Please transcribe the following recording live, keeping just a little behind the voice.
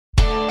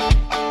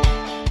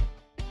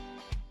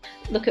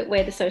look at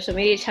where the social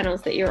media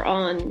channels that you're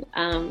on,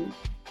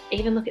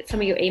 even look at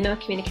some of your email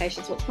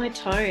communications. What's my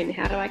tone?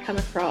 How do I come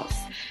across?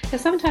 Because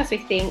sometimes we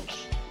think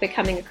we're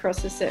coming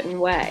across a certain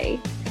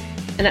way.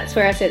 And that's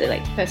where I said that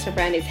like personal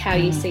brand is how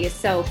you see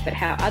yourself, but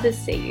how others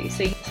see you.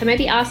 So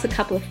maybe ask a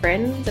couple of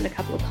friends and a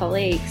couple of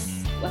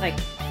colleagues, like,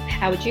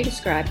 how would you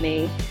describe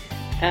me?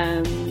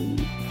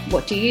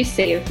 What do you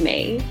see of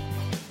me?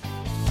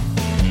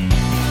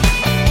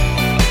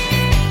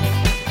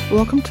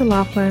 Welcome to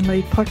Laugh Learn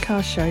Lead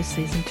Podcast Show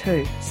Season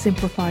 2,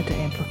 Simplify to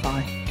Amplify.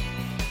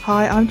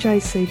 Hi, I'm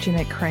JC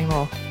Jeanette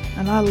Creamore,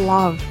 and I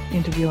love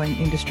interviewing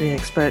industry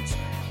experts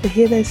to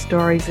hear their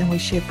stories, and we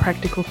share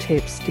practical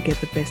tips to get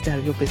the best out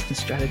of your business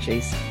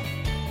strategies.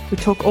 We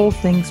talk all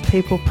things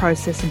people,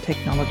 process and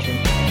technology.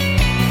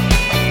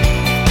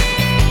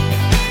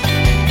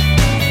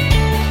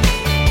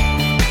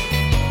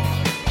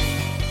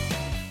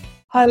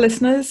 Hi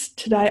listeners,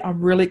 today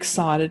I'm really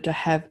excited to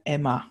have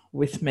Emma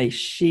with me.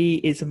 She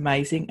is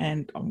amazing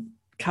and I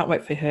can't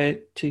wait for her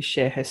to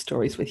share her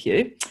stories with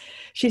you.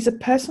 She's a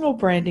personal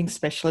branding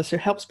specialist who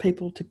helps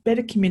people to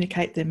better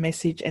communicate their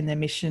message and their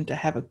mission to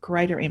have a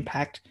greater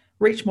impact,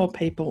 reach more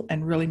people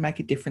and really make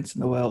a difference in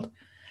the world.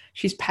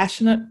 She's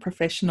passionate,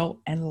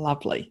 professional and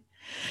lovely.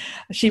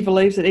 She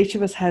believes that each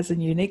of us has a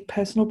unique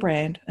personal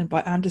brand, and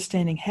by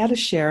understanding how to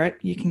share it,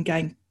 you can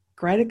gain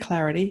greater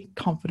clarity,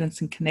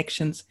 confidence and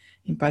connections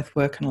in both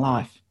work and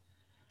life.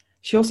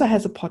 She also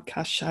has a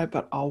podcast show,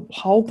 but I'll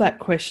hold that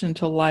question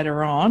until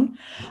later on.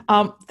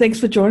 Thanks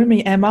for joining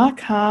me, Emma.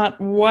 Can't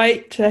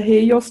wait to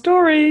hear your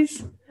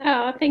stories.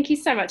 Oh, thank you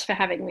so much for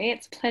having me.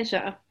 It's a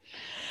pleasure.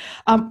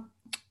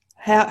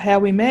 How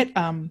we met,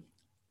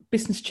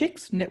 Business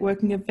Chicks,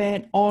 networking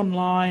event,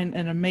 online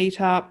and a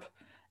meetup,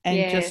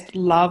 and just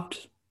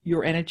loved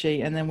your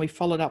energy. And then we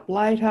followed up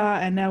later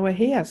and now we're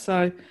here.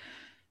 So,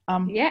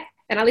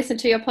 and I listened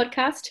to your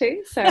podcast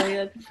too, so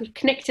we're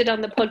connected on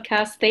the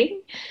podcast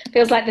thing.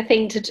 Feels like the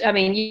thing to, I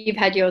mean, you've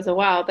had yours a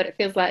while, but it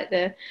feels like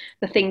the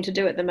thing to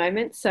do at the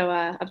moment. So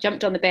I've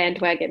jumped on the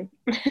bandwagon.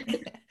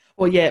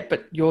 Well, yeah,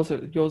 but yours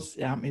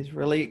is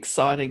really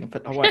exciting,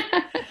 but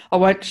I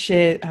won't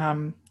share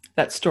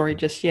that story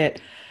just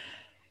yet.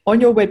 On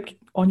your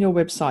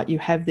website, you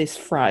have this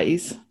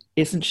phrase,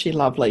 "Isn't she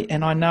lovely?"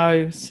 And I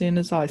know as soon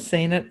as I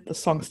seen it, the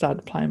song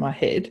started playing in my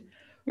head.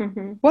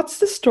 Mm-hmm. What's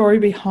the story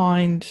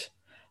behind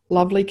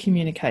Lovely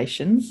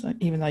Communications,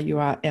 even though you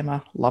are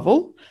Emma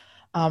Lovell,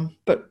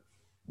 but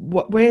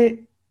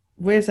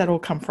where's that all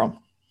come from?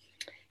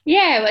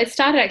 Yeah, well, it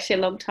started actually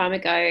a long time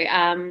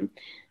ago.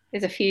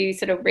 There's a few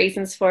sort of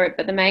reasons for it,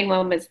 but the main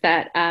one was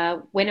that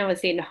when I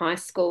was in high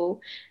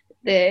school,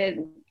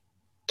 the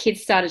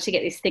kids started to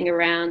get this thing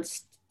around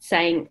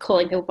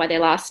calling people by their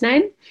last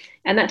name,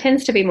 and that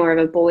tends to be more of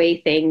a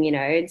boy thing, you know,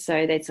 and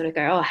so they'd sort of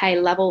go, "Oh, hey,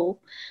 Lovell,"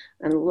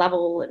 and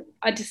Lovell, and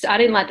I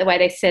didn't like the way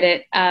they said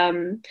it.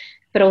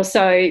 But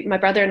also my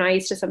brother and I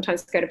used to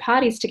sometimes go to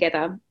parties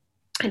together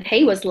and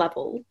he was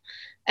Lovell.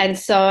 And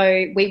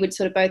so we would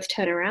sort of both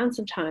turn around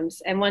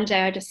sometimes. And one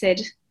day I just said,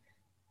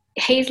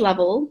 "He's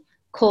Lovell,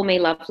 call me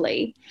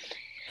Lovely."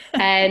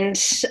 And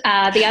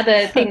the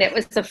other thing that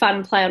was a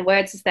fun play on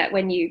words is that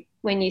when you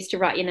used to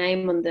write your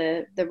name on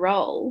the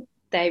roll,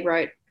 they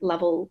wrote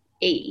Lovell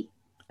E.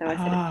 So I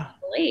said,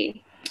 Lovell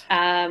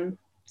E.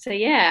 So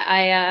yeah,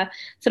 I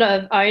sort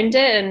of owned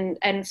it,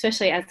 and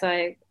especially as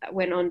I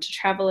went on to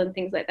travel and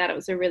things like that, it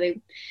was a really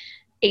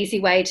easy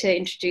way to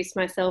introduce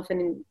myself,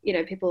 and you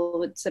know, people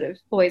would sort of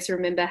always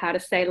remember how to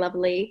say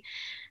lovely.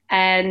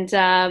 And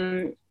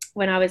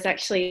when I was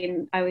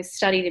I was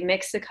studied in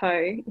Mexico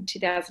in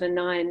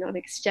 2009 on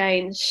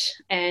exchange,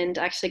 and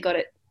I actually got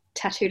it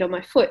tattooed on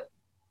my foot.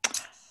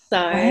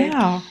 So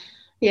wow.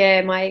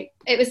 Yeah,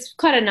 it was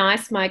quite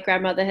nice. My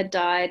grandmother had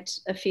died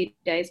a few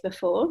days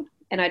before,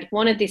 and I'd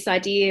wanted this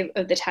idea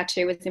of the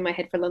tattoo was in my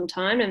head for a long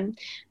time, and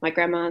my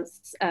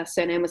grandma's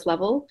surname was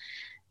Lovell,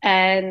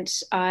 and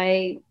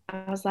I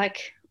was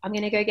like, I'm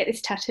going to go get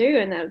this tattoo,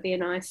 and that would be a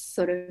nice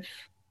sort of,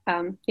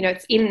 you know,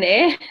 it's in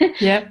there,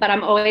 but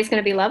I'm always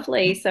going to be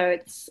lovely, so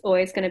it's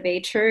always going to be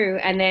true.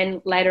 And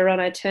then later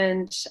on, I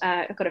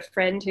got a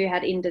friend who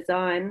had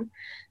InDesign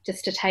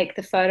just to take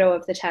the photo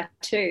of the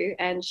tattoo,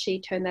 and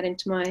she turned that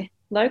into my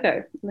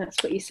logo, and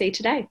that's what you see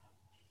today.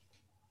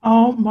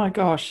 Oh my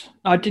gosh,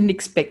 I didn't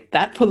expect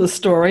that for the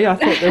story. I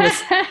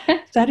thought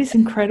that is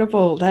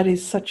incredible. That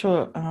is such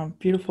a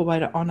beautiful way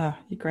to honour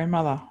your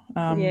grandmother.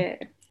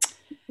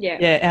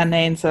 Yeah, our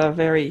nans are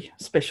very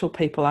special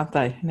people, aren't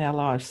they, in our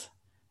lives?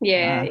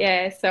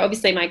 Yeah. So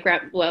obviously not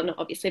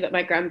obviously, but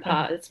my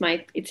grandpa,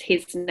 it's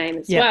his name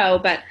as well.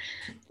 But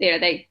you know,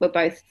 they were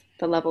both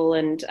the Lovell,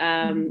 and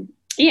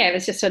it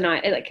was just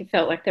it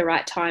felt like the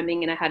right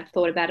timing, and I had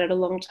thought about it a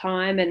long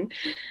time. And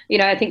you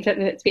know, I think that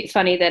it's a bit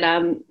funny that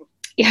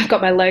I've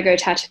got my logo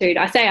tattooed.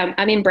 I say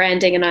I'm in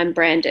branding and I'm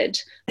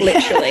branded,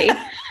 literally.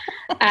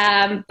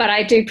 But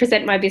I do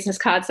present my business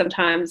card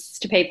sometimes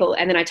to people,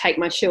 and then I take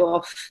my shoe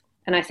off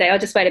and I say, "Oh,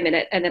 just wait a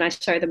minute," and then I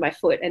show them my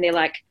foot, and they're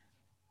like,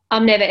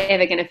 "I'm never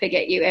ever going to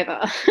forget you ever."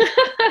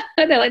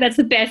 They're like, "That's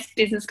the best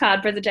business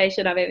card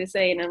presentation I've ever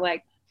seen." I'm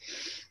like,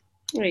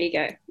 There you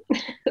go.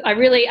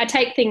 I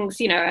take things,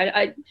 you're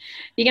going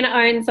to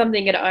own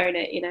something, you're going to own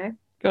it.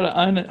 Got to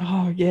own it.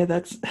 Oh, yeah,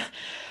 that's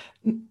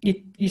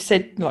you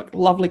said like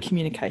lovely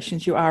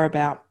communications. You are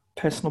about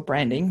personal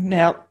branding.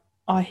 Now,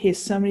 I hear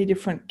so many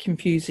different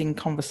confusing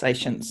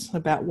conversations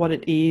about what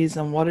it is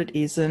and what it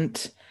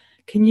isn't.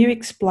 Can you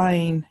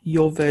explain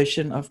your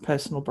version of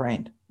personal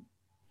brand?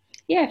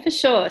 Yeah, for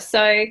sure.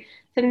 So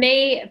for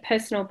me, a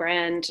personal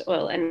brand,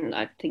 well, and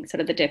I think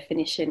sort of the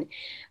definition,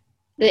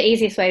 the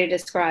easiest way to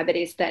describe it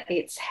is that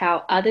it's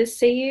how others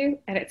see you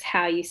and it's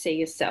how you see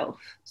yourself.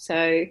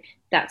 So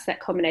that's that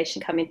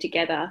combination coming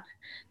together.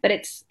 But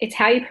it's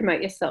how you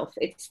promote yourself.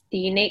 It's the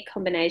unique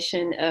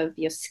combination of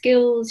your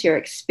skills, your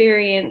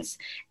experience,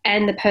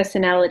 and the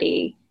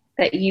personality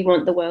that you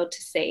want the world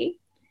to see.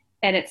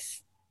 And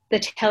it's the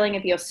telling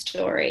of your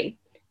story.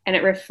 And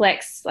it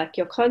reflects like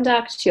your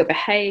conduct, your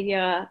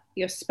behavior,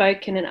 your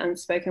spoken and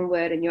unspoken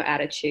word, and your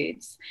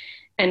attitudes.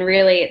 And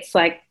really,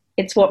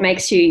 it's what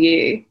makes you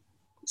you.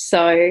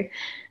 So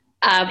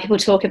people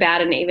talk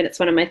about it, and even it's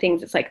one of my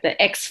things, it's like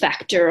the X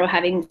factor or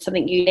having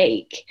something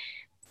unique.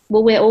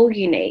 Well, we're all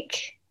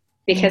unique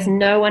because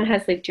no one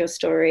has lived your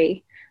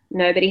story.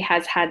 Nobody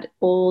has had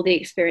all the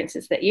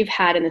experiences that you've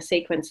had in the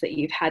sequence that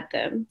you've had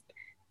them.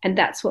 And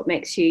that's what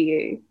makes you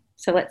you.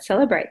 So let's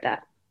celebrate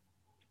that.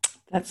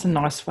 That's a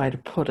nice way to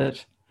put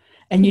it.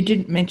 And you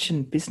didn't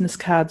mention business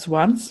cards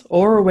once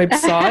or a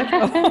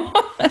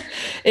website.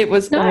 It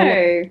was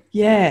No.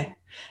 yeah.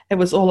 It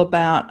was all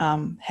about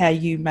how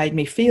you made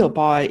me feel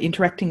by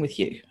interacting with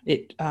you.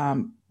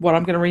 What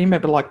I'm going to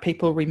remember, like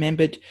people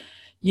remembered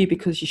you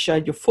because you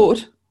showed your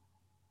foot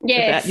about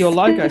Yes. your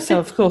logo. So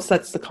of course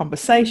that's the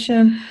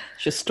conversation,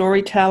 it's your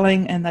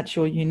storytelling, and that's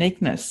your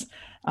uniqueness.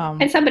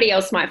 And somebody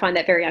else might find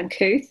that very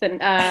uncouth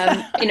and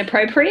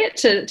inappropriate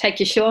to take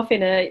your shoe off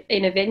in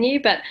a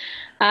venue. But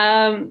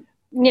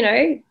you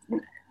know,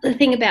 the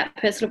thing about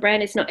personal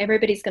brand is not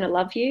everybody's going to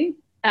love you.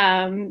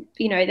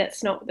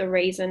 That's not the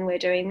reason we're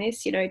doing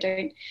this. Don't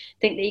think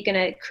that you're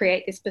going to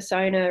create this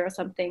persona or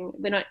something.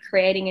 We're not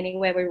creating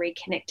anywhere. We're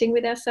reconnecting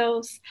with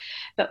ourselves.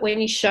 But when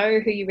you show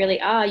who you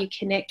really are, you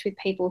connect with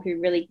people who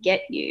really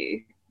get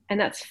you. And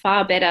that's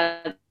far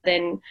better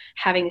than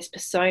having this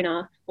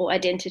persona or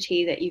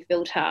identity that you've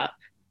built up.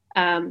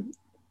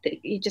 That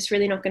you're just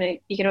really you're going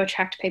to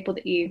attract people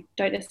that you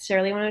don't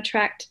necessarily want to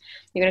attract.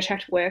 You're going to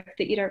attract work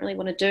that you don't really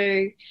want to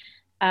do.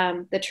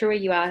 The truer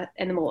you are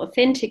and the more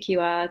authentic you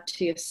are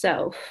to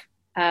yourself,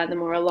 the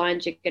more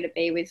aligned you're going to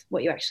be with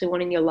what you actually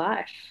want in your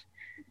life.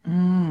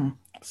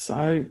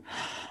 So,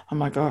 oh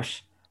my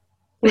gosh.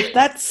 Look,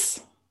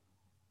 and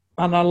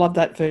I love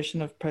that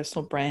version of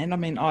personal brand. I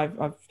mean,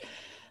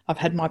 I've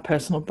had my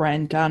personal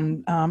brand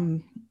done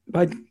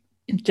by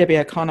Debbie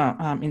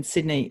O'Connor in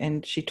Sydney,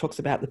 and she talks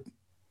about the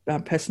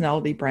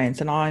personality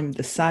brands, and I'm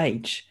the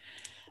sage.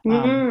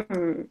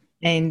 And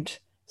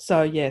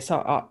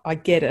so, I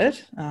get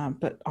it,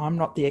 but I'm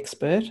not the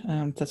expert.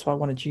 That's why I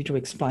wanted you to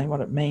explain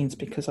what it means,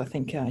 because I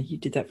think you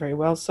did that very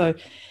well. So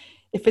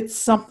if it's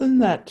something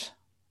that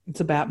it's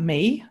about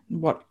me,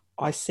 what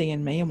I see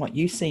in me and what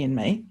you see in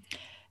me,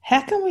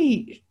 how can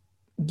we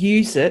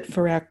use it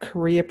for our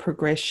career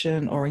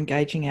progression or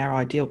engaging our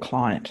ideal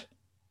client?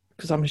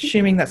 Because I'm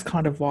assuming that's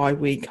kind of why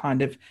we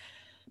kind of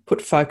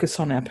put focus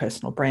on our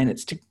personal brand.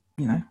 It's to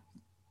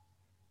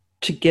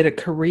get a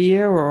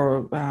career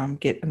or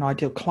get an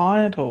ideal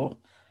client or...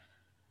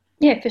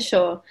 Yeah, for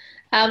sure.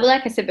 Well,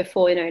 like I said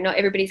before, not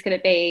everybody's going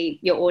to be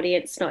your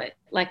audience. Not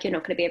like you're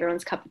not going to be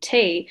everyone's cup of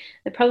tea.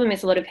 The problem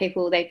is a lot of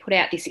people, they put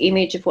out this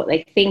image of what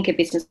they think a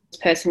business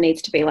person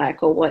needs to be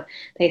like, or what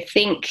they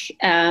think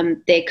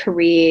their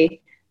career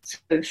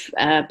sort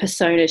of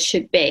persona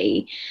should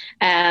be,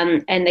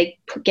 and they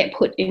get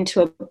put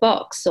into a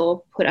box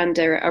or put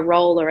under a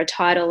role or a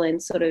title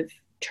and sort of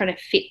trying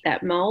to fit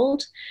that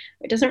mold.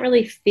 It doesn't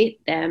really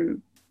fit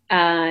them,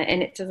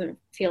 and it doesn't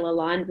feel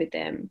aligned with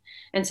them.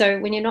 And so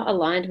when you're not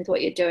aligned with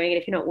what you're doing,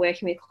 and if you're not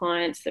working with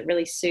clients that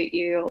really suit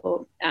you,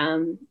 or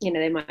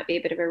they might be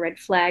a bit of a red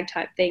flag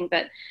type thing,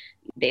 but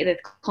they're the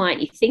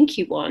client you think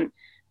you want,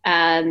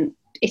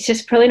 it's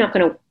just probably not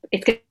going to,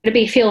 it's going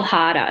to feel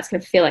harder. It's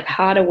going to feel like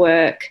harder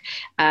work.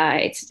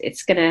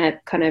 It's going to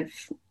kind of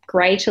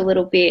grate a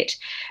little bit.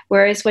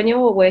 Whereas when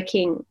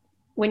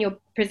you're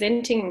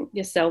presenting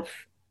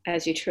yourself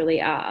as you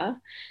truly are,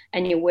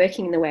 and you're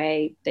working in the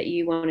way that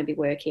you want to be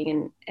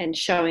working, and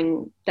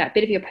showing that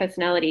bit of your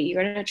personality,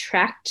 you're going to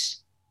attract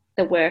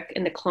the work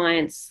and the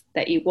clients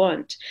that you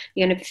want.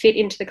 You're going to fit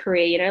into the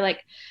career.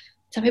 Like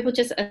some people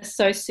just are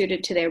so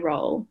suited to their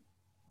role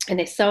and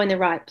they're so in the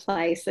right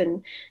place,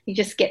 and you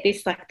just get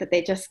this, like, that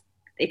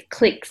it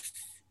clicks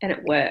and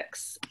it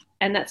works.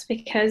 And that's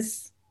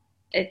because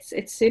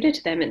it's suited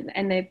to them,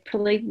 and they're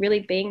probably really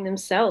being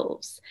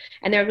themselves,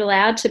 and they're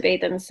allowed to be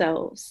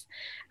themselves.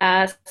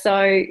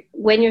 So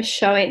when you're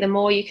showing, the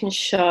more you can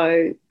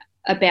show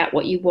about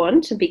what you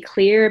want and be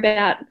clear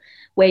about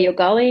where you're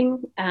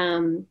going,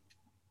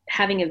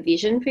 having a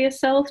vision for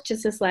yourself,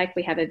 just as like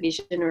we have a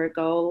vision or a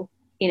goal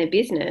in a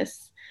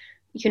business,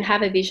 you can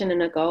have a vision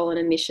and a goal and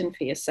a mission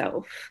for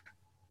yourself.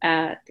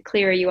 the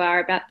clearer you are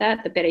about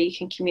that, the better you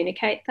can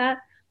communicate that,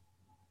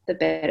 the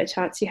better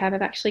chance you have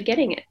of actually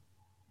getting it.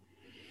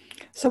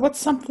 So what's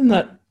something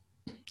that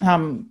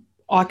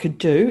I could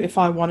do if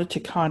I wanted to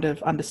kind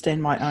of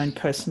understand my own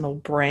personal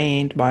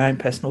brand, my own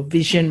personal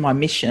vision, my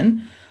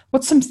mission?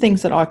 What's some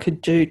things that I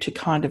could do to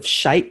kind of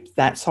shape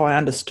that so I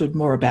understood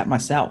more about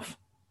myself?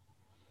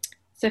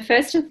 So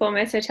first and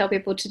foremost, I tell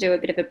people to do a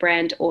bit of a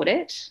brand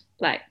audit.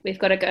 Like we've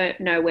got to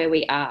know where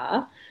we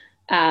are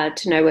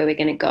to know where we're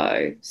going to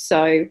go.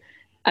 So,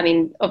 I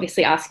mean,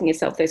 obviously asking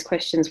yourself those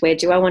questions: where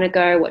do I want to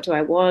go? What do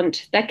I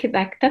want?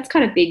 That's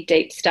kind of big,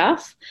 deep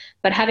stuff.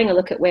 But having a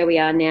look at where we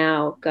are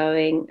now,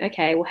 going,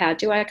 okay, well, how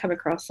do I come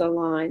across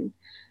online?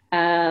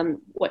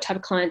 What type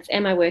of clients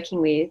am I working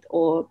with,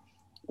 or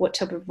what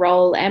type of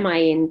role am I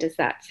in? Does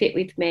that fit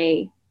with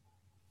me?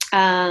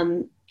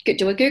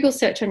 Do a Google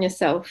search on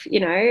yourself,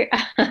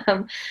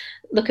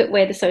 look at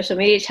where the social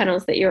media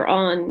channels that you're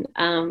on,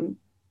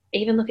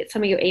 even look at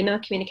some of your email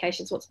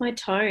communications. What's my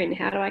tone?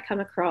 How do I come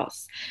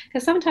across?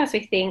 Because sometimes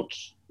we think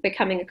we're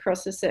coming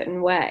across a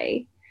certain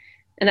way.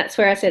 And that's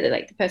where I said that,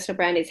 like, the personal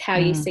brand is how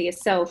you see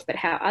yourself, but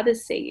how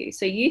others see you.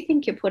 So you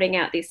think you're putting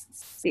out this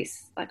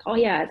like, oh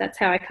yeah, that's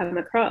how I come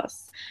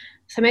across.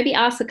 So maybe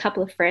ask a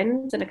couple of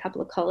friends and a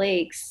couple of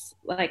colleagues,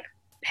 like,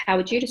 how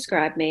would you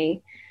describe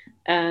me?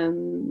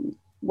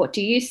 What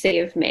do you see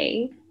of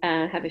me?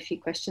 Have a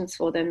few questions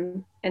for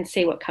them and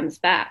see what comes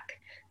back,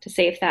 to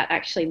see if that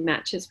actually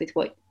matches with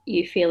what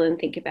you feel and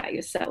think about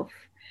yourself.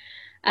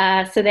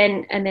 And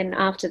then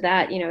after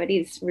that, it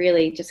is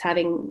really just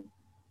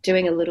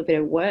doing a little bit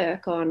of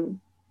work on,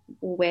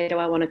 where do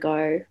I want to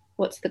go?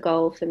 What's the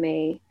goal for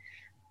me?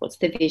 What's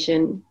the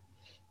vision?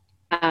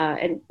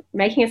 And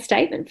making a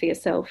statement for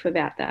yourself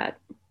about that.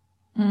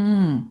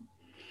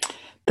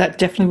 That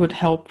definitely would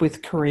help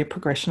with career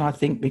progression, I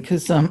think,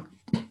 because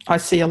I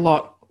see a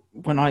lot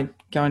when I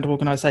go into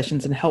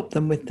organisations and help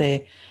them with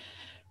their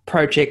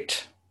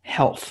project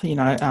health,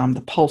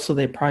 the pulse of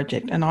their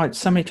project. And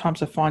so many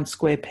times I find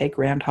square peg,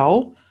 round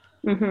hole.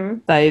 Mm-hmm.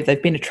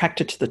 They've been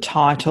attracted to the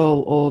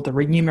title or the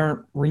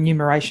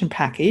remuneration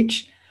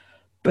package,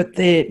 but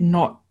they're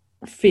not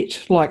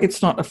fit. Like,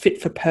 it's not a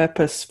fit for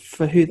purpose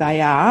for who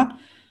they are,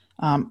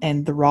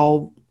 and the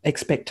role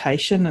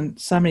expectation. And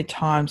so many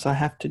times I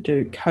have to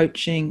do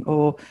coaching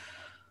or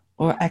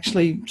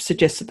actually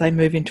suggest that they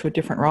move into a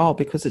different role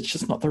because it's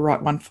just not the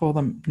right one for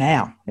them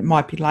now. It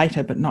might be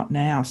later, but not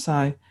now.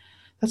 So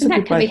that's and a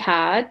that good can way. be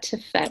hard to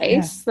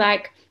face. Yeah.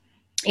 Like,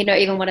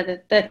 even one of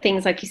the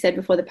things, like you said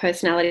before, the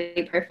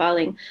personality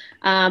profiling,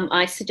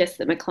 I suggest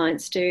that my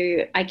clients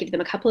do, I give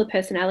them a couple of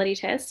personality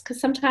tests, because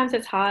sometimes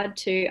it's hard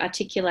to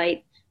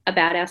articulate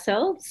about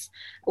ourselves,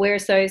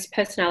 whereas those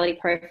personality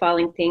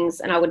profiling things,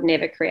 and I would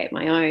never create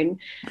my own,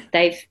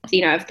 there's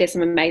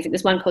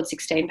one called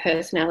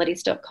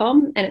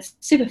 16personalities.com, and it's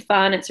super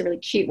fun. It's a really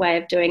cute way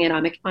of doing it.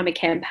 I'm a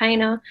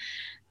campaigner.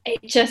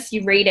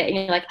 You read it and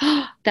you're like,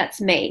 oh, that's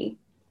me.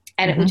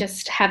 And it will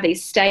just have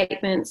these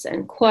statements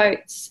and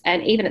quotes,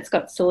 and even it's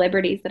got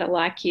celebrities that are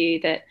like you,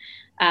 that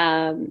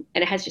and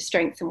it has your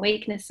strengths and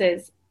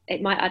weaknesses.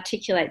 It might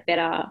articulate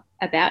better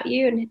about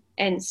you,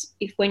 and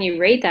if when you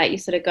read that, you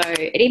sort of go,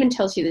 it even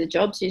tells you the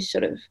jobs you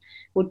sort of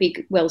would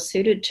be well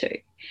suited to.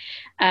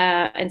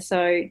 And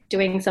so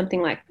doing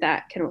something like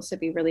that can also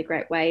be a really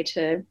great way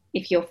to,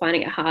 if you're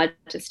finding it hard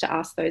just to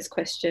ask those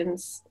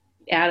questions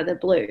out of the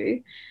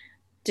blue,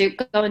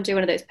 go and do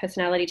one of those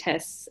personality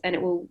tests, and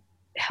it will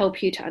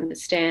help you to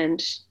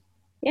understand,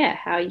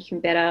 how you can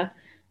better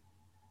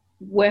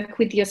work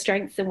with your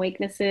strengths and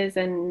weaknesses,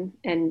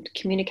 and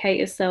communicate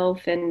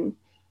yourself, and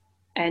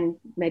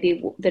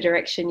maybe the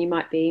direction you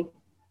might be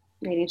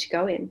needing to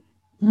go in.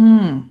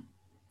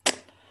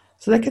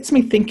 So that gets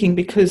me thinking,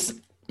 because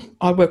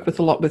I work with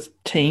a lot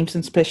with teams,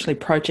 and especially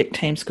project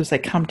teams, because they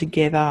come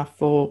together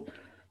for,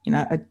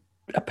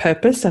 a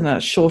purpose and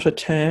a shorter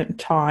term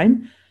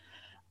time.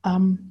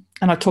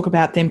 And I talk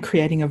about them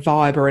creating a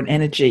vibe or an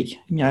energy,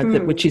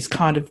 which is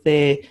kind of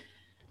their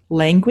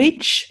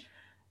language.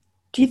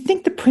 Do you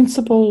think the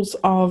principles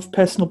of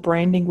personal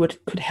branding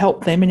could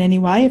help them in any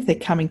way if they're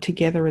coming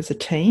together as a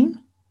team?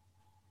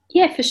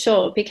 Yeah, for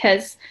sure.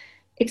 Because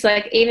it's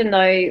like, even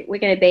though you're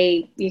going to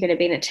be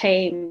in a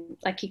team,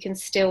 like, you can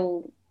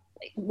still,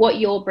 what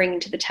you're bringing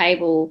to the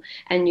table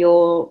and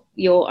your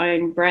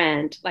own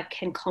brand, like,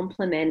 can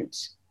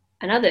complement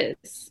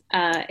another's,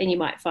 and you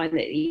might find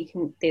that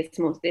there's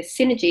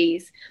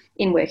synergies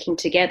in working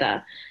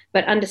together,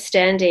 but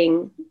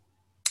understanding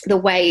the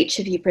way each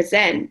of you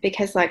present,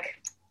 because, like,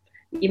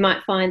 you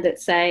might find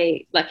that,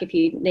 say, like, if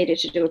you needed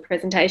to do a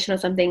presentation or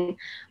something,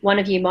 one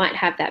of you might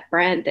have that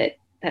brand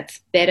that's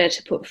better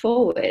to put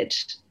forward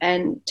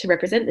and to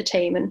represent the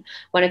team, and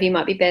one of you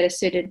might be better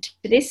suited to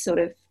this sort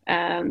of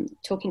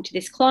talking to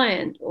this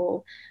client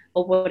or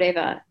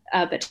whatever,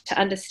 but to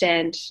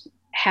understand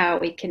how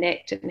we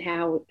connect and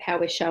how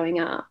we're showing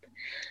up,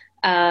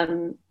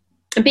 and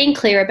being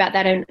clear about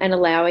that, and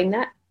allowing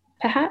that,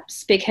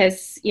 perhaps,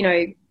 because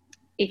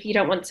if you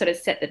don't want to sort of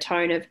set the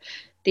tone of,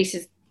 this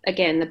is,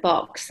 again, the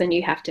box, and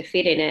you have to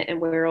fit in it,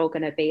 and we're all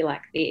going to be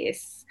like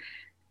this,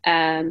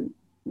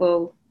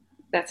 well,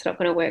 that's not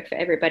going to work for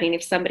everybody. And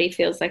if somebody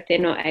feels like they're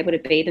not able to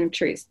be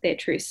their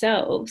true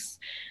selves,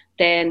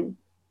 then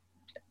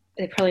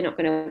they're probably not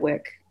going to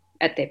work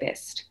at their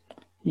best.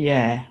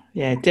 Yeah,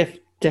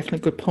 definitely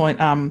good point.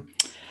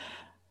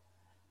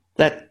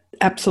 That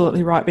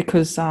absolutely right,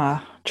 because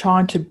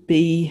trying to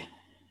be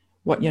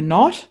what you're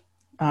not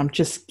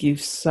just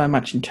gives so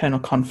much internal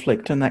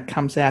conflict, and that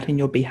comes out in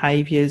your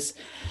behaviours,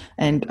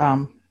 and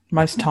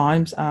most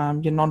times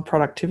your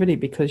non-productivity,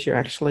 because you're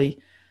actually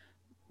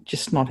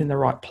just not in the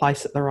right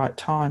place at the right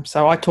time.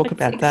 So I talk It's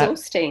about that.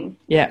 exhausting.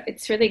 Yeah.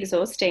 It's really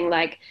exhausting.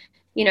 Like,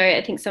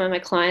 I think some of my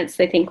clients,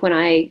 they think when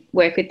I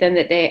work with them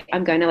that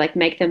I'm going to like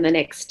make them the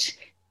next,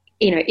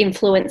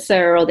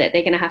 influencer, or that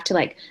they're going to have to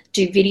like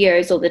do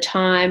videos all the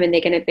time, and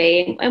they're going to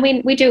be, I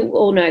mean, we do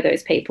all know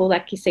those people,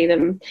 like you see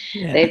them,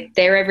 Yeah.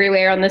 they're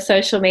everywhere on the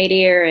social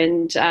media,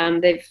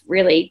 and they've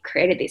really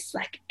created this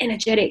like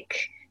energetic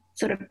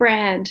sort of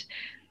brand.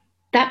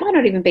 That might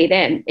not even be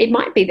them. It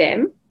might be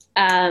them.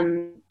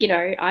 I'm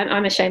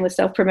a shameless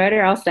self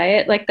promoter. I'll say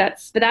it like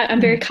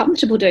I'm very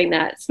comfortable doing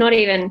that. It's not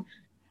even,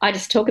 I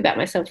just talk about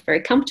myself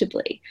very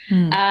comfortably.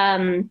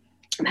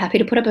 I'm happy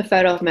to put up a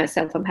photo of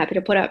myself. I'm happy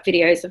to put up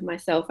videos of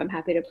myself. I'm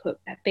happy to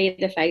be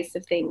the face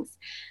of things.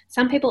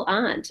 Some people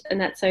aren't, and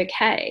that's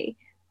okay.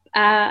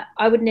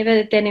 I would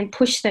never then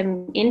push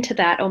them into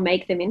that or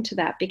make them into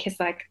that, because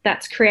like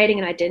that's creating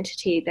an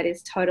identity that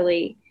is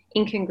totally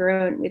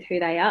incongruent with who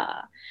they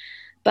are.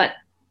 But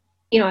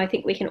I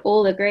think we can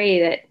all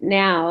agree that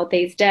now,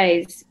 these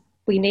days,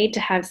 we need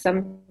to have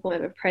some form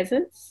of a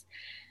presence.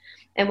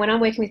 And when I'm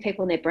working with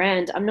people in their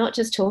brand, I'm not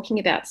just talking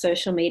about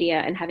social media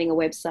and having a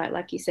website,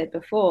 like you said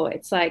before.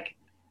 It's like,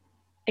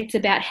 it's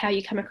about how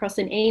you come across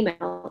in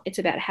email. It's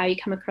about how you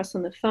come across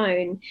on the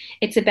phone.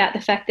 It's about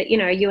the fact that,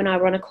 you and I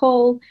were on a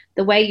call,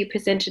 the way you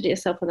presented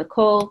yourself on the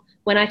call.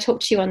 When I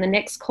talked to you on the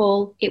next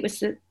call, it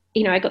was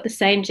I got the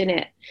same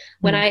Jeanette.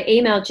 When I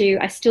emailed you,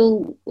 I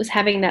still was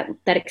having that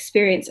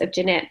experience of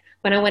Jeanette.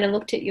 When I went and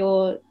looked at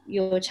your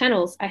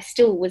channels, I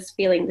still was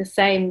feeling the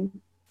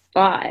same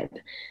vibe.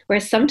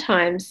 Whereas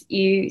sometimes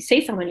you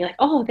see someone, you're like,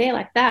 oh, they're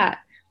like that.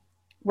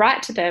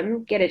 Write to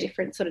them, get a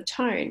different sort of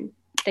tone.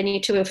 Then you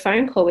do a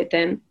phone call with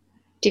them,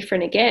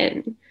 different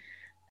again.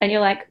 And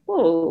you're like,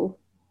 whoa,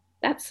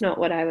 that's not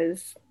what I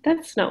was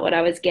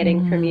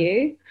getting from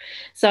you.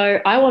 So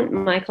I want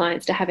my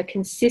clients to have a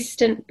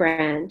consistent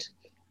brand.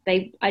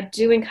 I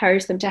do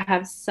encourage them to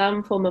have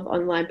some form of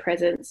online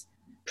presence.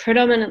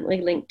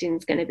 Predominantly LinkedIn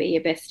is going to be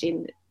your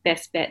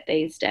best bet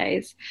these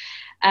days.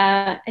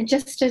 And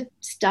just to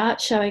start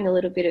showing a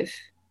little bit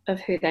of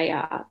who they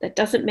are. That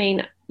doesn't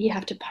mean you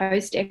have to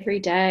post every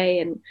day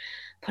and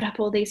put up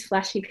all these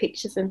flashy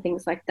pictures and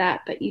things like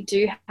that, but you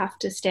do have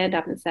to stand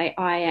up and say,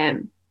 I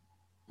am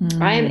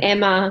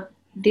Emma.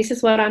 This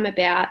is what I'm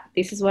about.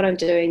 This is what I'm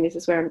doing. This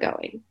is where I'm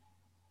going.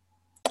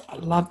 I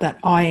love that.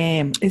 I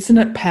am. Isn't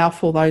it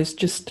powerful, those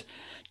just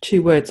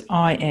two words,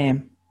 I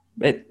am?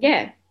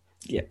 Yeah.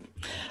 Yeah.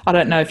 I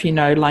don't know if you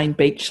know Layne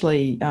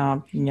Beachley,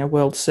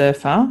 world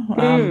surfer.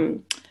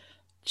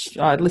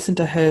 I listened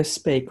to her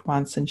speak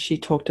once, and she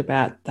talked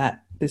about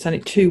that. There's only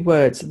two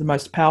words, the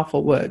most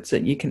powerful words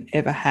that you can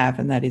ever have,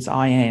 and that is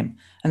I am.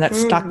 And that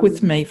stuck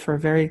with me for a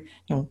very,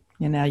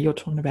 you're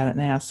talking about it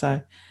now.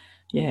 So,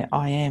 yeah,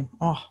 I am.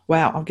 Oh,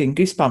 wow, I'm getting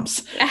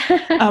goosebumps.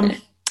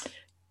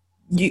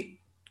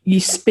 You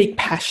speak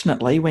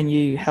passionately when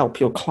you help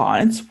your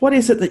clients. What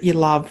is it that you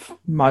love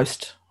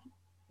most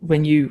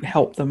when you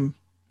help them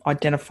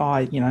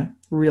identify,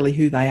 really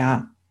who they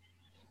are?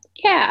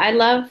 Yeah,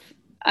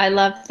 I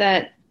love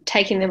that,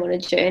 taking them on a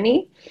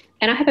journey.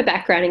 And I have a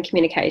background in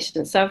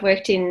communication. So I've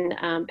worked in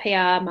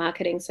PR,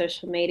 marketing,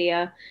 social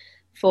media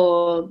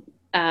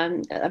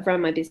I've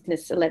run my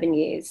business 11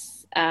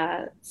 years.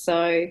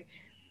 So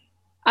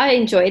I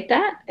enjoyed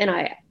that,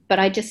 but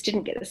I just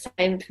didn't get the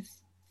same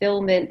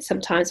fulfillment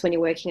sometimes when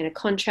you're working in a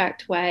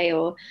contract way,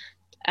 or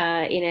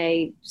in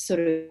a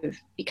sort of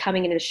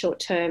becoming in a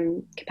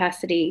short-term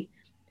capacity,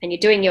 and you're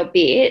doing your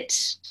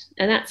bit,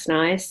 and that's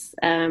nice.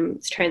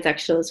 It's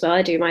transactional as well.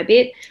 I do my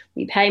bit.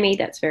 You pay me.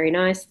 That's very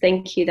nice.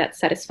 Thank you. That's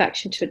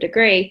satisfaction to a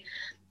degree.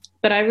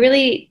 But I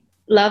really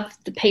love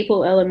the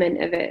people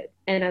element of it,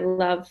 and I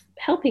love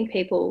helping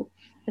people.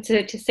 And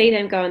so to see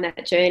them go on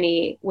that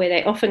journey, where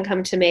they often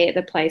come to me at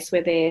the place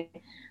where they're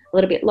a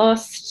little bit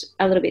lost,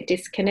 a little bit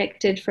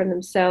disconnected from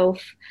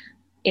themselves,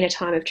 in a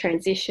time of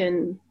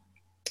transition,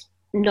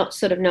 not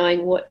sort of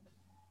knowing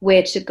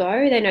where to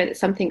go. They know that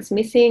something's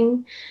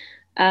missing,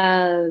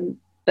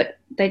 but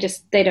they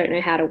don't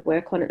know how to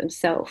work on it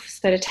themselves.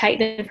 So to take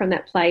them from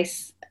that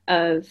place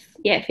of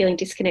feeling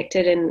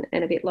disconnected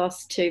and a bit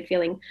lost, to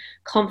feeling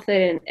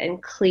confident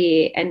and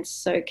clear and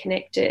so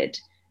connected,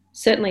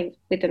 certainly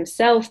with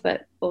themselves,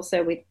 but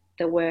also with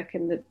the work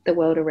and the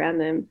world around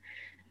them,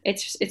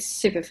 it's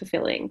super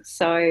fulfilling.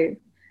 So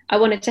I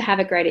wanted to have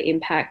a greater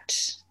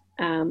impact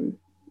and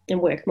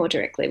work more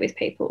directly with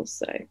people.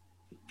 So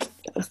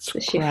that's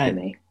the shift for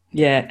me.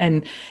 Yeah,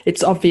 and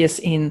it's obvious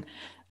in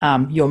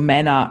your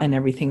manner and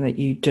everything that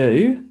you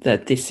do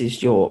that this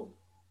is your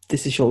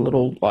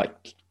little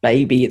like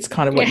baby. It's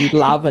kind of what you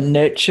love and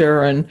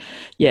nurture, and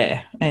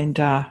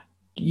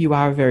you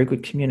are a very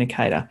good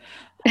communicator.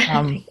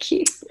 Thank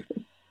you.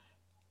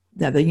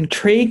 Now, the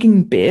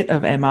intriguing bit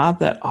of Emma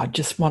that I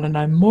just want to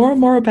know more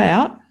and more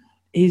about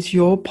is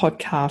your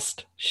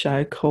podcast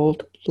show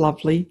called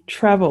Lovely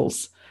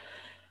Travels.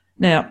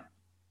 Now,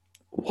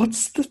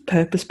 what's the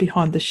purpose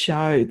behind the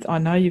show? I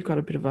know you've got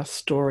a bit of a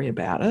story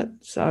about it.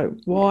 So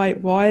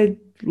why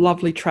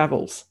Lovely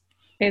Travels?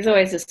 There's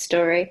always a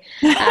story.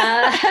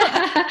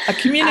 A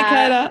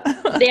communicator.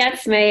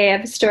 That's me.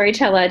 I'm a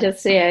storyteller.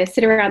 Just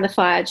sit around the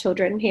fire,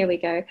 children. Here we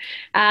go.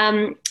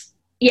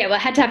 I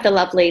had to have the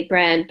Lovely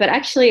brand, but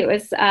actually it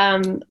was,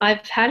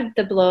 I've had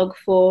the blog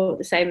for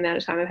the same amount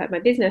of time I've had my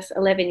business,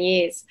 11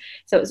 years.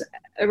 So it was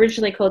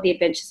originally called The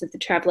Adventures of the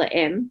Traveller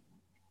M,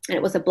 and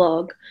it was a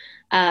blog,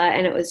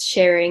 and it was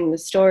sharing the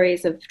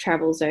stories of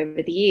travels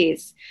over the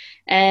years.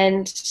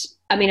 And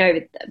I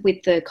mean,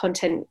 with the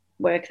content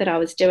work that I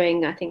was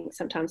doing, I think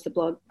sometimes the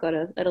blog got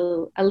a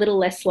little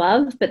less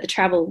love, but the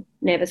travel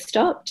never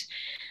stopped.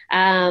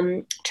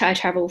 I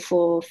travel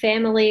for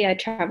family. I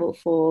travel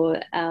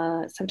for,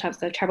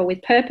 sometimes I travel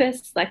with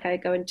purpose, like I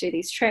go and do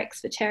these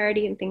treks for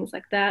charity and things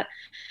like that.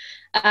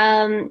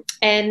 Last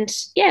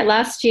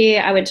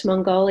year I went to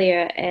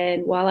Mongolia,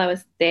 and while I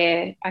was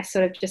there, I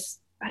sort of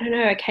just,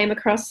 I came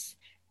across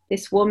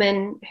this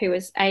woman who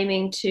was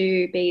aiming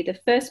to be the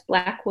first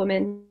Black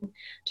woman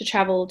to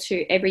travel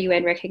to every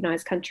UN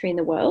recognised country in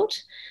the world.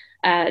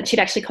 She'd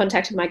actually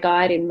contacted my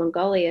guide in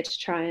Mongolia to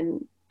try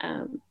and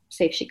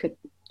see if she could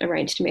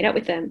arrange to meet up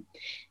with them.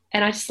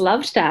 And I just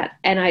loved that.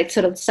 And I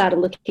sort of started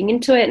looking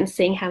into it and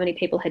seeing how many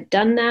people had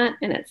done that.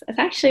 And it's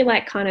actually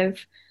like kind of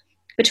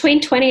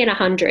between 20 and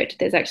 100.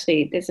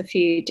 There's a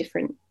few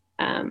different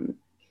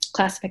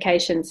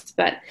classifications,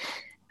 but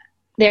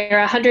there are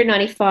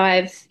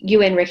 195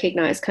 UN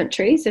recognised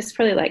countries. There's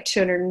probably like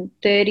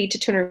 230 to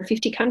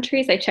 250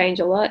 countries. They change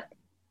a lot.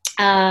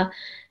 And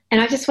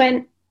I just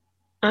went,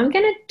 I'm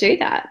going to do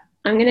that.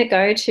 I'm going to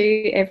go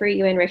to every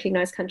UN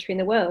recognised country in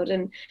the world.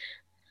 And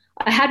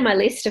I had my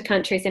list of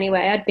countries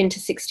anyway. I'd been to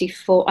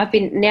 64. I've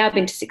been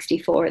to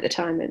 64 at the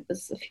time. It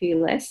was a few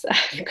less.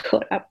 I've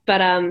caught up.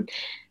 But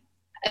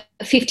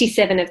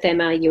 57 of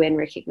them are UN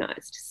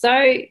recognised.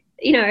 So,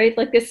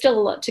 there's still a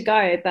lot to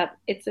go, but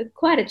it's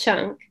quite a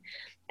chunk.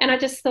 And I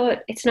just thought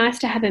it's nice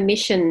to have a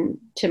mission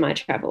to my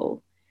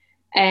travel.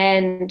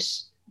 And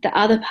the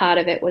other part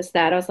of it was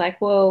that I was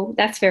like, well,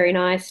 that's very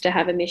nice to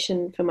have a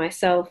mission for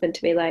myself and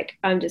to be like,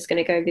 I'm just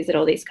going to go visit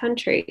all these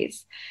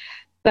countries.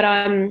 But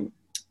I'm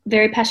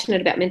very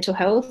passionate about mental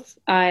health.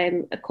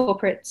 I'm a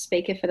corporate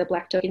speaker for the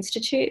Black Dog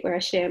Institute, where I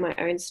share my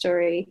own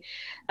story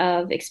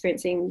of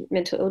experiencing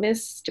mental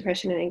illness,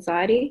 depression, and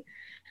anxiety.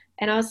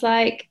 And I was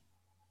like,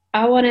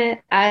 I want to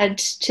add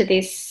to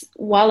this.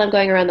 While I'm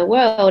going around the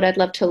world, I'd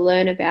love to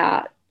learn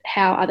about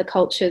how other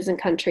cultures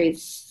and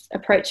countries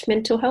approach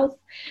mental health,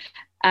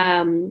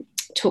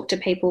 talk to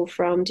people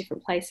from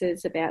different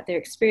places about their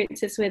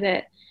experiences with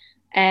it,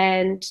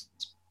 and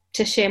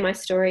to share my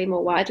story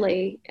more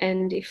widely.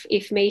 And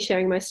if me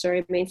sharing my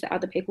story means that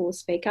other people will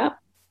speak up,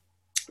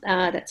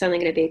 that's only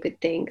going to be a good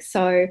thing.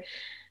 So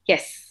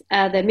yes,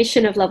 the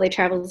mission of Lovely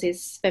Travels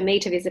is for me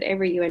to visit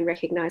every UN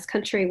recognised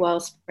country while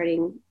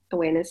spreading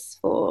awareness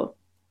for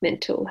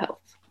mental health.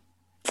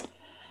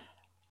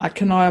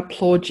 I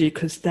applaud you,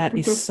 because that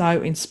is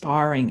so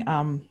inspiring.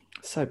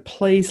 So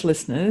please,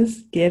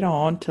 listeners, get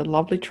on to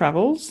Lovely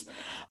Travels.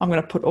 I'm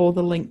going to put all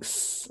the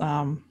links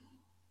on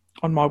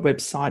my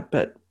website,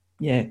 but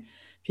yeah, if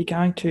you're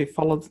going to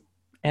follow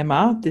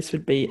Emma, this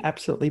would be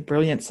absolutely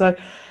brilliant. So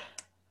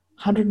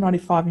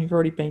 195, and you've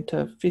already been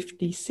to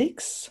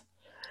 56?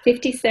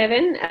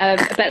 57,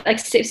 but like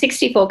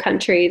 64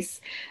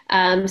 countries.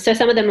 So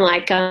some of them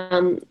like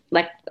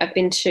I've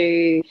been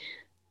to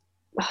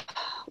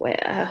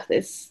where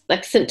there's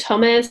like St.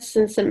 Thomas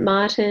and St.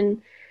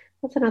 Martin.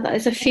 What's another?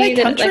 There's a few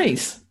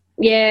countries.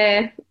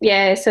 Yeah.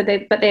 So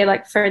they're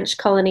like French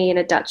colony and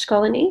a Dutch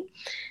colony.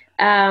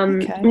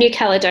 New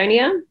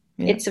Caledonia,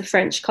 it's a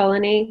French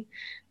colony.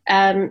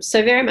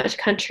 So very much a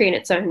country in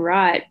its own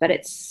right, but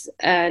it's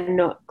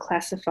not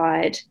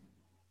classified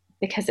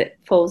because it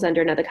falls under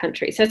another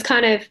country. So it's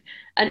kind of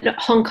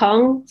Hong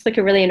Kong. It's like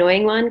a really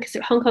annoying one, because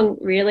Hong Kong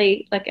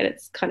really, like,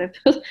 it's kind of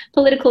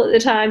political at the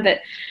time, but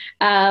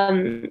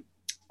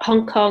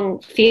Hong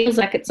Kong feels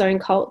like its own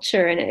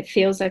culture and it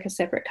feels like a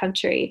separate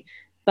country,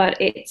 but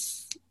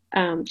it's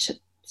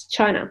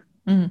China.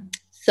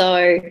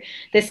 So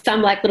there's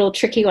some like little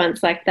tricky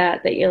ones like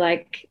that you're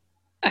like,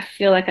 I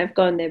feel like I've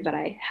gone there, but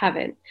I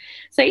haven't.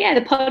 So yeah,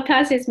 the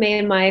podcast is me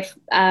and my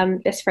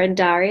best friend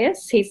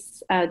Darius.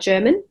 He's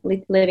German,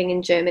 living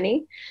in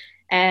Germany,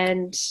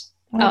 and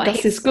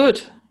das ist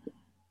gut.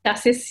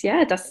 Das ist,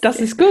 yeah, das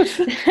ist gut.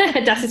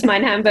 Das ist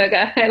mein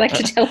Hamburger. I like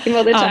to tell him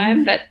all the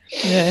time, but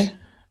yeah.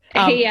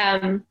 He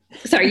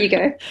sorry, you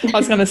go. I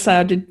was going to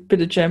say I did a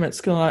bit of German at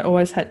school, and I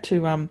always had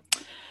to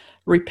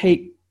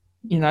repeat,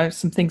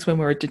 some things when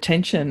we were at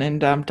detention,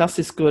 and das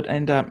ist gut,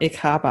 and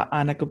ich habe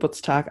einen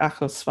Geburtstag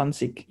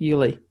 28.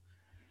 Juli.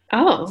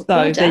 Oh, well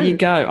So there you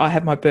done. go. I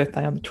had my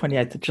birthday on the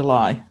 28th of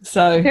July.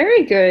 So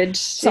Very good.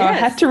 I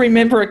had Yes. to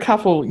remember a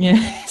couple.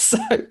 Yeah. So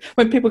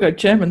when people go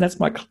German, that's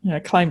my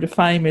claim to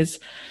fame is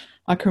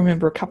I can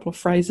remember a couple of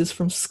phrases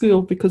from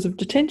school because of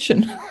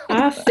detention.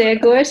 Ah, sehr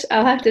gut.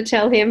 I'll have to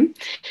tell him.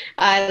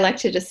 I like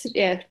to just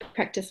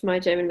practice my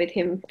German with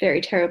him very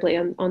terribly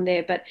on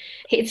there. But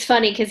it's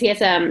funny because he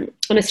has an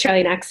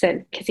Australian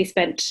accent because he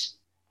spent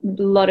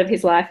a lot of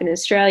his life in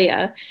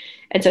Australia,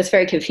 and so it's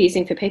very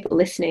confusing for people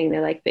listening.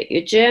 They're like, "But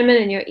you're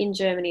German and you're in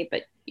Germany,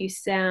 but you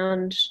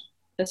sound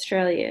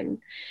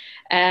Australian,"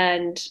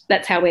 and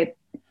that's how we're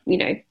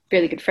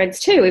really good friends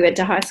too. We went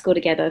to high school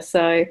together.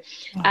 So,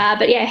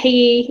 but yeah,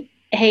 he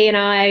and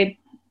I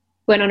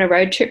went on a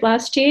road trip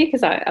last year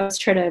because I was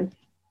trying to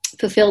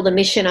fulfill the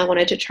mission. I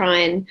wanted to try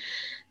and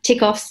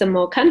tick off some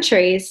more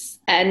countries.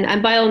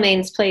 And by all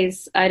means,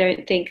 please, I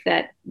don't think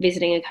that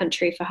visiting a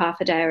country for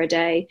half a day or a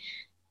day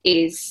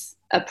is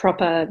a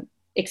proper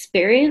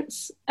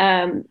experience.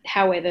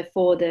 However,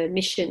 for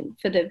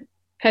the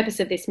purpose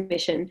of this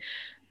mission,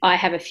 I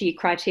have a few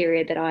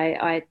criteria that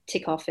I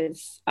tick off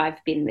as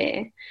I've been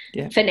there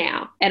for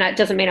now. And it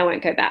doesn't mean I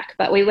won't go back.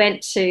 But we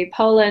went to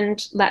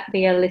Poland,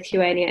 Latvia,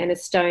 Lithuania, and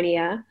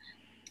Estonia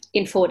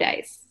in 4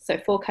 days. So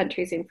 4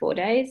 countries in 4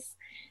 days.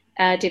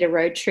 Did a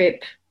road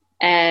trip.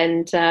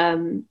 And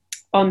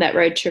on that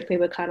road trip, we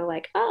were kind of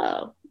like,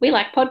 oh, we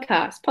like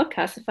podcasts.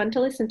 Podcasts are fun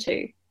to listen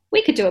to.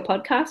 We could do a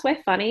podcast.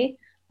 We're funny.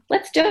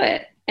 Let's do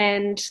it.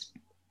 And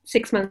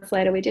 6 months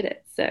later, we did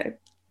it. So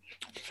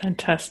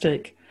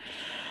fantastic.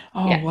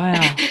 Oh, yeah.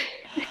 Wow.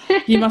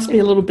 You must be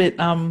a little bit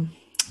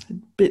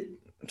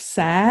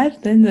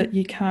sad then that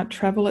you can't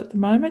travel at the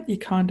moment. You're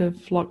kind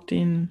of locked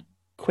in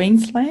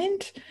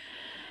Queensland.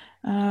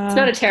 It's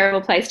not a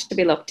terrible place to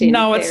be locked in.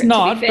 No, it's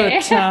not.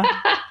 But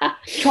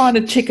trying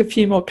to tick a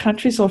few more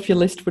countries off your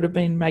list would have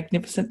been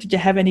magnificent. Did you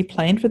have any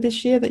planned for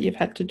this year that you've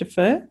had to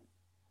defer?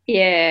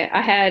 Yeah,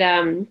 I had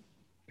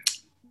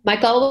my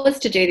goal was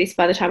to do this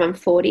by the time I'm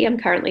 40. I'm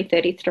currently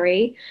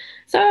 33.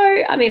 So,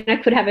 I mean, I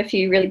could have a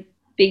few really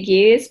big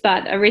years,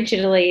 but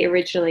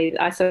originally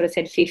I sort of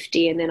said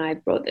 50 and then I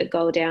brought the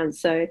goal down.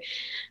 So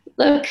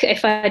look,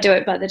 if I do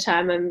it by the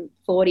time I'm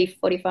 40,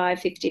 45,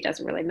 50, it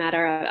doesn't really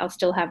matter. I'll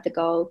still have the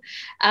goal.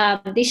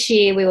 This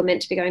year we were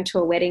meant to be going to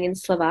a wedding in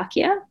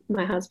Slovakia.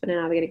 My husband and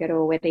I were going to go to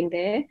a wedding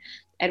there,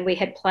 and we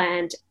had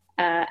planned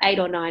 8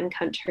 or 9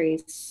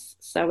 countries.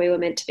 So we were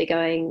meant to be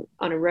going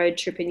on a road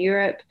trip in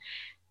Europe,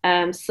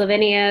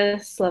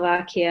 Slovenia,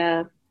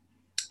 Slovakia.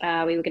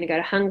 We were going to go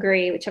to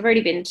Hungary, which I've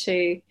already been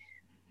to.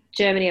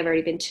 Germany, I've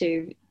already been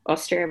to.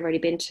 Austria, I've already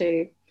been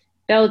to.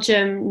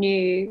 Belgium,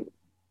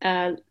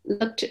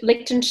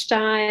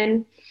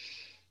 Liechtenstein.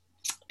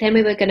 Then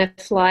we were going to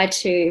fly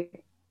to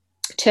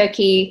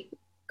Turkey,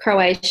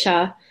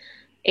 Croatia,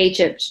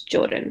 Egypt,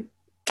 Jordan,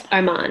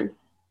 Oman.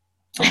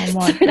 Oh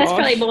my so that's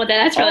probably more than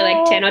that's probably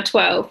like 10 or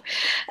 12.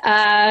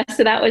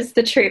 So that was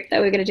the trip that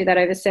we're going to do that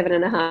over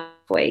 7.5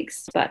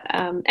 weeks. But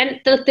and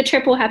the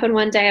trip will happen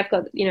one day.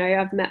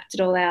 I've mapped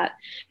it all out.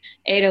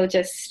 It'll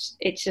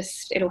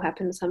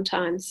happen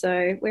sometime.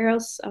 So where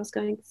else I was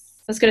going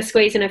to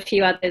squeeze in a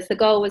few others. The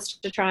goal was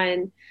to try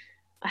and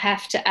I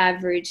have to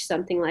average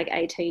something like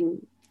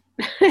 18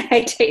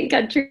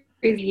 countries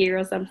a year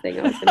or something.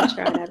 I was going to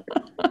try and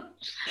average.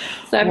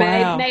 So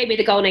wow. maybe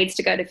the goal needs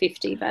to go to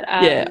 50. But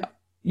yeah,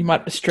 you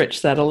might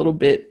stretch that a little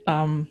bit.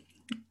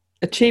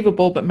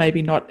 Achievable, but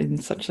maybe not in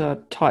such a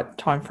tight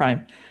time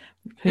frame.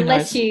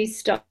 Unless you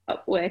stop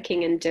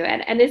working and do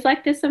it. And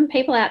there's some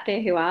people out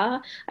there who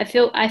are. I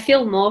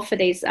feel more for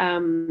these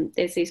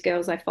there's these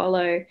girls I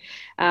follow,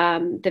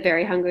 the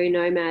Very Hungry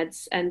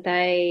Nomads, and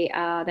they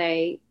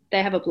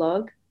have a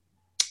blog,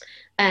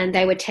 and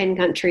they were 10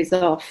 countries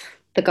off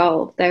the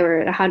goal. They were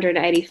at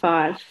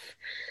 185,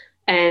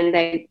 and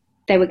they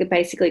were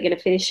basically going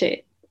to finish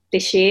it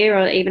this year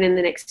or even in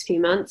the next few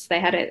months. They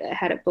had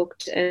it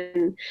booked,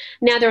 and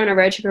now they're on a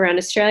road trip around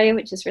Australia,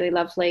 which is really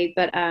lovely.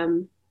 But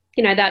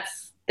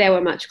they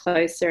were much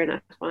closer, and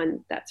I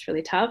find that's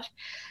really tough.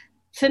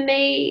 For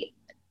me,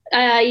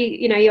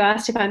 you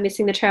asked if I'm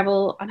missing the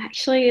travel. I'm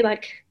actually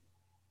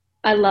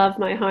I love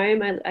my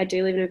home. I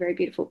do live in a very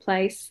beautiful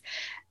place.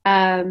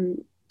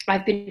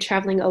 I've been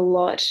traveling a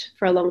lot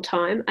for a long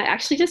time. I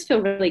actually just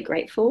feel really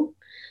grateful.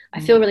 I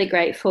feel really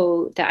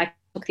grateful that I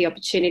took the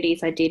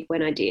opportunities I did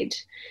when I did.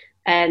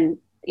 And,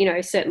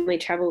 certainly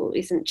travel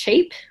isn't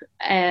cheap.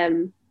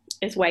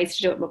 There's ways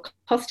to do it more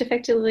cost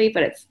effectively,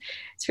 but it's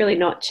really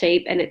not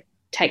cheap, and it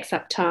takes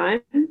up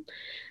time.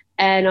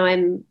 And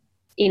I'm,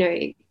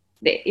 there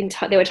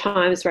were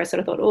times where I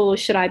sort of thought, oh,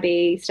 should I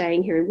be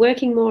staying here and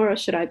working more, or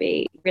should I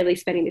be really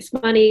spending this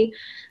money?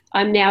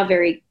 I'm now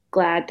very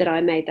glad that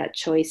I made that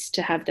choice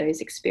to have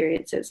those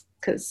experiences,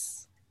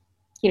 because,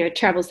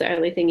 travel's the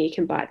only thing you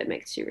can buy that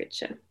makes you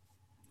richer.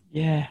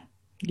 Yeah.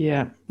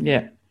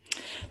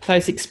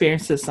 Those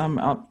experiences,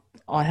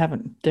 I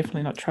haven't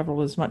definitely not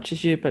traveled as much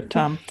as you, but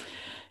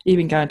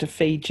even going to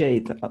Fiji,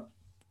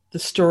 the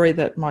story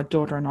that my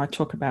daughter and I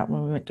talk about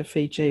when we went to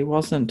Fiji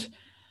wasn't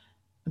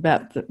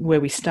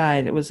where we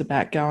stayed. It was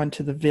about going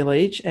to the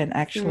village, and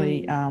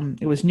actually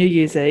it was New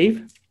Year's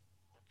Eve,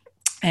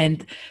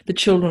 and the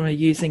children were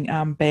using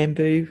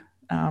bamboo,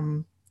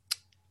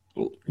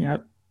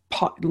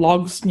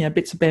 logs,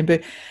 bits of bamboo,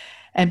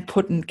 and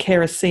putting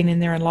kerosene in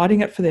there and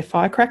lighting it for their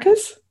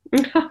firecrackers.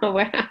 Oh,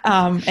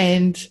 wow.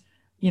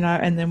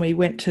 And then we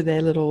went to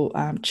their little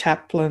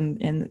chapel,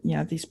 and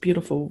these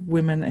beautiful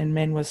women and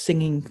men were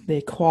singing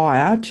their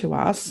choir to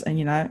us,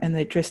 and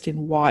they're dressed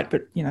in white,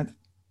 but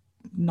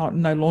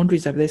no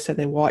laundries over there, so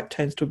their white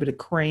turns to a bit of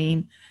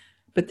cream.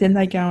 But then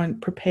they go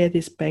and prepare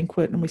this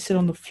banquet, and we sit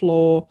on the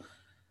floor.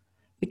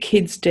 The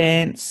kids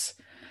dance.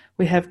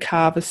 We have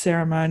kava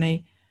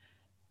ceremony.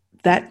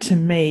 That to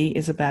me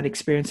is about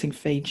experiencing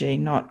Fiji,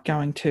 not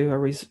going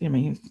to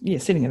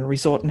sitting in a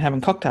resort and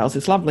having cocktails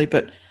is lovely,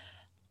 but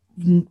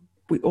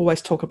we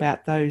always talk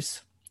about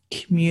those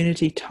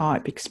community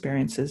type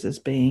experiences as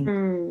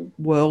being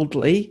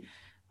worldly.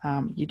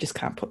 You just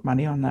can't put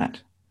money on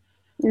that.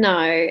 No.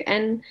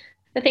 And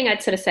the thing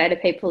I'd sort of say to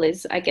people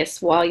is, I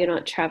guess, while you're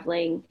not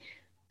traveling,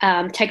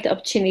 take the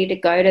opportunity to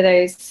go to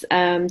those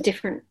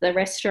the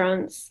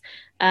restaurants,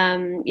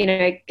 go,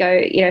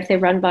 if they're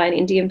run by an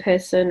Indian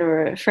person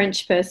or a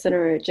French person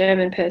or a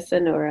German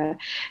person or a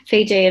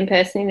Fijian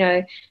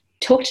person,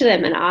 talk to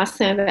them and ask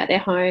them about their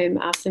home,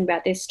 ask them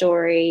about their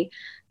story.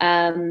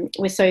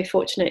 We're so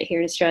fortunate here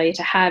in Australia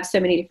to have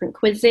so many different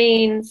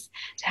cuisines,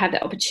 to have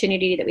the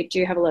opportunity that we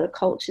do have a lot of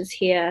cultures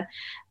here,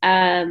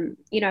 and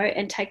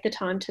take the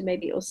time to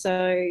maybe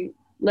also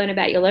learn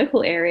about your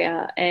local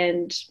area.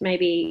 And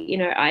maybe,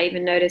 I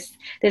even noticed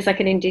there's like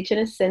an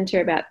Indigenous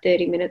centre about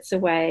 30 minutes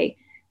away.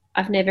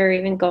 I've never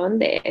even gone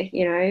there.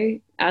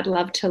 I'd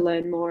love to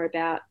learn more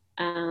about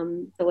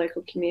the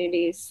local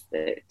communities,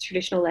 the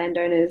traditional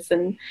landowners,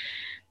 and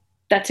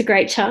that's a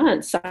great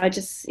chance. I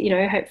just,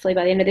 hopefully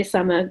by the end of this,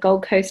 I'm a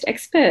Gold Coast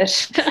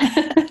expert.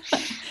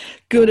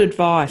 Good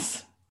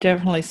advice.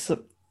 Definitely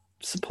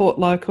support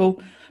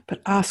local, but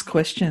ask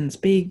questions.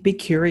 Be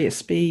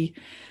curious. Be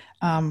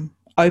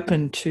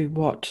open to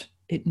what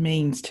it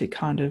means to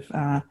kind of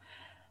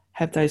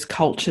have those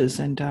cultures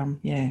and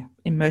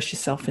immerse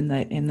yourself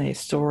in their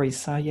stories.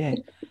 So yeah,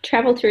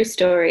 travel through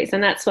stories,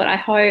 and that's what I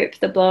hope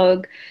the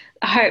blog.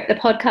 I hope the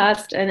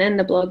podcast and then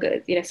the blog,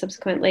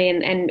 subsequently,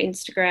 and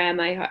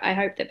Instagram, I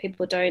hope that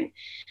people don't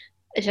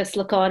just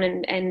look on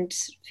and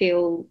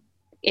feel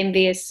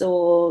envious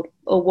or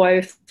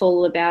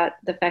woeful about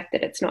the fact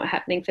that it's not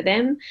happening for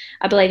them.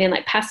 I believe in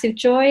like passive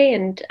joy,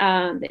 and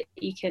that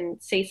you can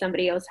see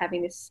somebody else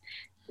having this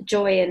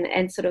joy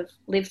and sort of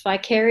live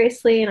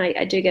vicariously. And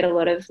I do get a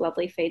lot of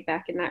lovely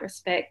feedback in that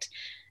respect.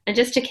 And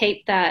just to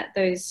keep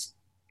those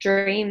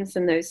dreams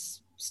and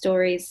those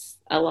stories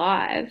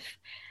alive.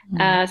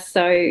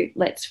 So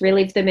let's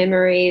relive the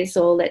memories,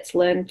 or let's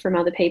learn from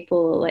other people,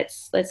 or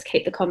let's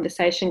keep the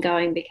conversation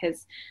going,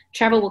 because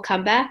travel will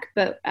come back,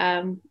 but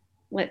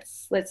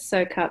let's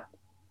soak up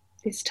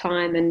this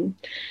time, and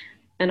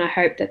I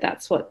hope that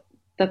that's what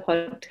the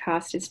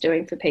podcast is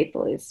doing for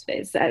people, is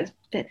a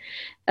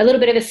little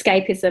bit of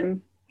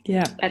escapism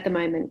at the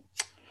moment.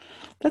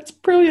 That's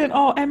brilliant.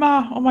 Oh,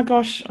 Emma, oh my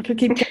gosh, I could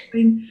keep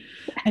going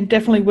and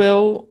definitely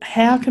will.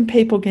 How can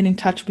people get in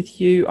touch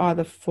with you,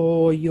 either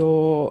for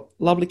your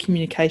lovely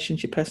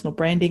communications, your personal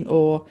branding,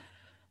 or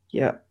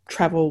your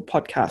travel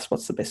podcast?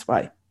 What's the best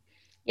way?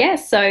 Yeah,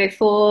 so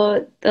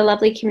for the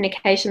lovely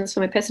communications, for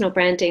my personal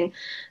branding,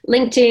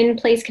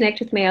 LinkedIn, please connect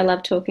with me. I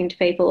love talking to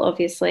people,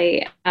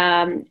 obviously.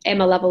 Emma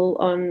Lovell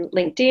on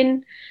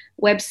LinkedIn.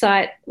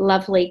 Website,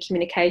 Lovely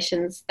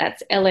Communications.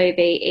 That's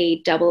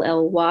LOVELLY.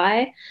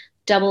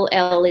 Double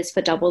L is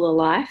for double the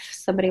life,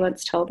 somebody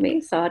once told me,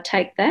 so I'll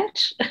take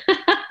that.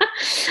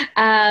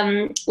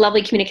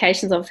 Lovely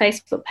Communications on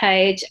Facebook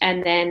page,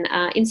 and then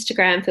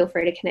Instagram, feel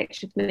free to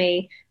connect with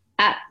me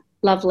at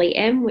Lovely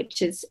M,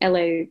 which is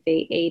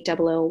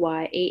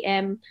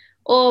LOVELLYEM,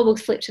 or we'll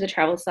flip to the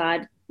travel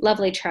side,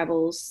 Lovely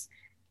Travels.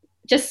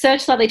 Just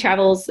search Lovely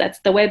Travels. That's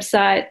the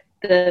website,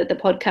 the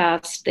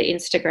podcast, the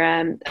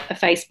Instagram, a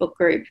Facebook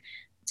group.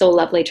 It's all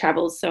Lovely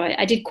Travels. So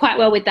I did quite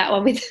well with that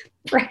one with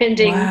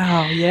branding.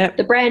 Wow, yep.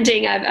 The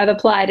branding, I've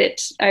applied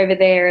it over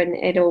there, and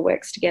it all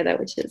works together,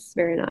 which is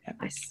very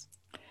nice.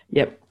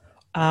 Yep.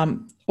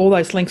 All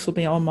those links will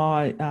be on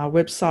my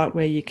website,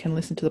 where you can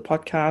listen to the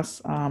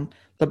podcast.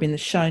 They'll be in the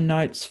show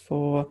notes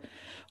for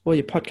all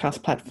your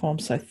podcast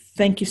platforms. So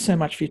thank you so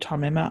much for your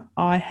time, Emma.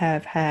 I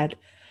have had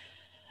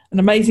an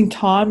amazing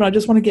time, and I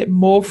just want to get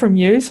more from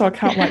you. So I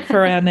can't wait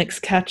for our next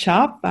catch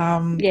up.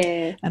 And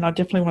I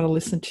definitely want to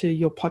listen to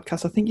your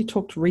podcast. I think you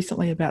talked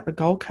recently about the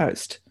Gold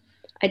Coast.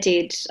 I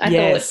did. I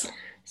thought,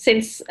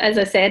 since, as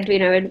I said,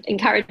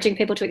 encouraging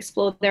people to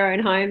explore their own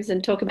homes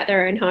and talk about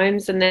their own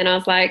homes. And then I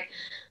was like,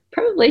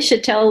 probably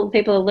should tell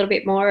people a little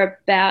bit more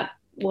about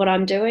what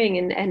I'm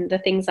doing and the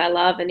things I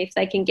love. And if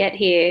they can get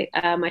here,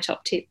 my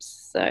top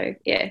tips. So,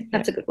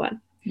 that's a good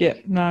one. Yeah,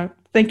 no.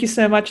 Thank you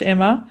so much,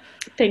 Emma.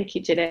 Thank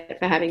you, Jeanette,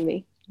 for having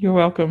me. You're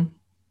welcome.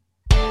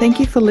 Thank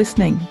you for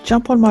listening.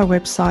 Jump on my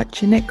website,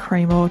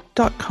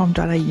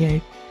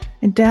 JeanetteCremor.com.au,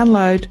 and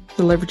download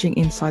the Leveraging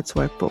Insights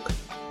workbook.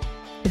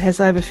 It has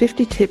over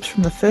 50 tips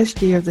from the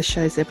first year of the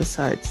show's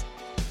episodes.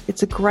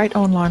 It's a great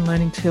online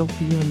learning tool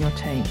for you and your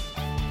team.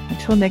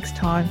 Until next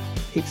time,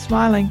 keep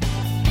smiling.